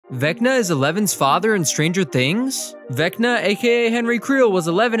Vecna is Eleven's father in Stranger Things? Vecna, aka Henry Creel, was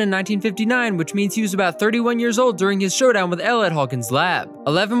 11 in 1959, which means he was about 31 years old during his showdown with Elle at Hawkins' lab.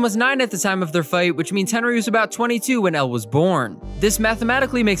 11 was 9 at the time of their fight, which means Henry was about 22 when Elle was born. This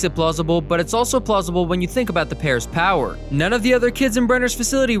mathematically makes it plausible, but it's also plausible when you think about the pair's power. None of the other kids in Brenner's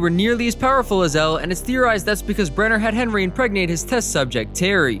facility were nearly as powerful as Elle, and it's theorized that's because Brenner had Henry impregnate his test subject,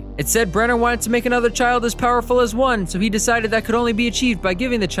 Terry. It said Brenner wanted to make another child as powerful as one, so he decided that could only be achieved by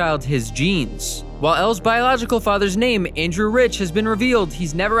giving the child his genes. While Elle's biological father's name, Andrew Rich, has been revealed,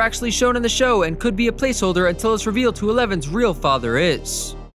 he's never actually shown in the show and could be a placeholder until it's revealed who Eleven's real father is.